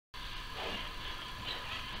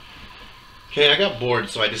Okay, I got bored,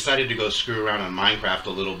 so I decided to go screw around on Minecraft a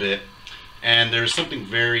little bit, and there's something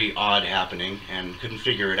very odd happening, and couldn't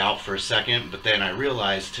figure it out for a second, but then I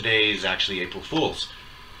realized today is actually April Fool's.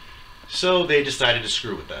 So they decided to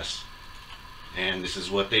screw with us, and this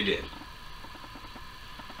is what they did.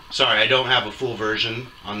 Sorry, I don't have a full version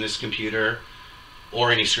on this computer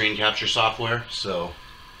or any screen capture software, so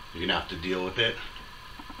you're gonna have to deal with it.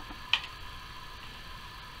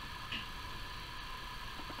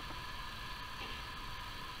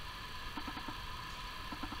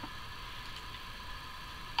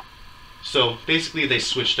 So basically they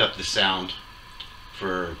switched up the sound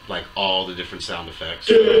for like all the different sound effects.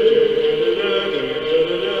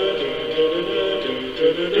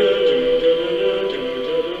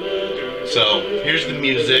 So here's the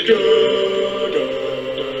music.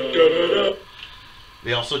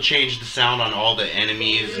 They also changed the sound on all the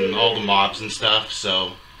enemies and all the mobs and stuff,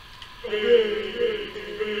 so. And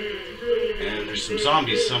there's some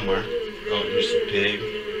zombies somewhere. Oh, here's the pig.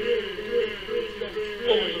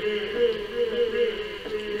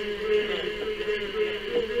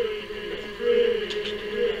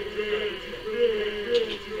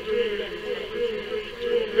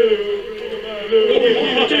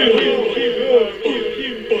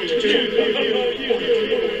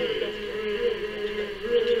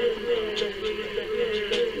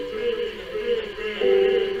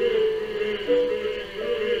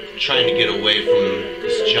 Trying to get away from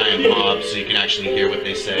this giant mob so you can actually hear what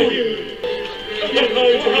they say.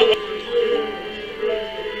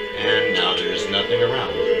 And now there's nothing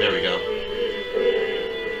around. There we go.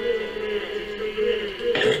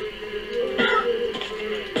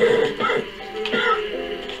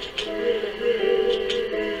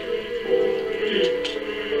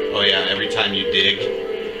 Oh yeah, every time you dig.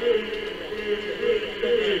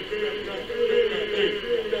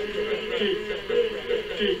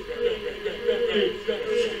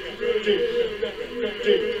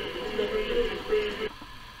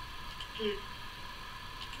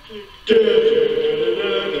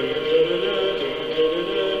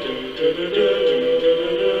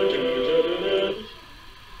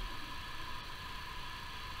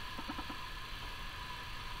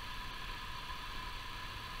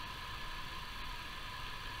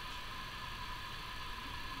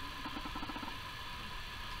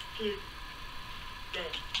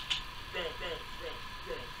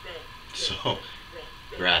 So,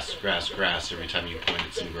 grass, grass, grass, every time you point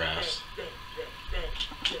at some grass.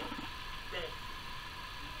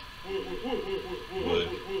 Wood.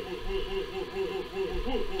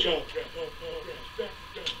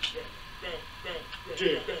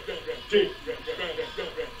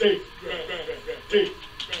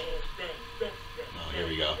 Oh, here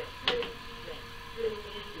we go.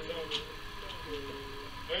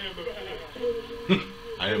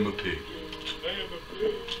 I am a pig.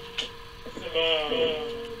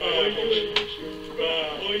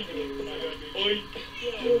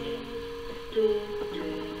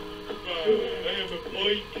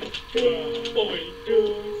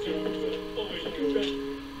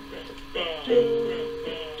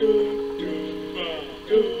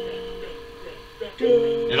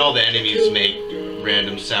 And all the enemies make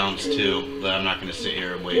random sounds too, but I'm not going to sit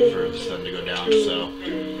here and wait for the sun to go down, so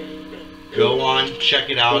go on, check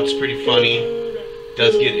it out, it's pretty funny. It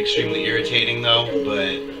does get extremely irritating though,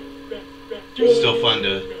 but still fun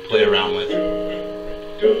to play around with.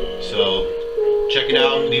 So check it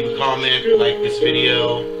out, leave a comment, like this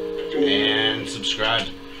video, and subscribe.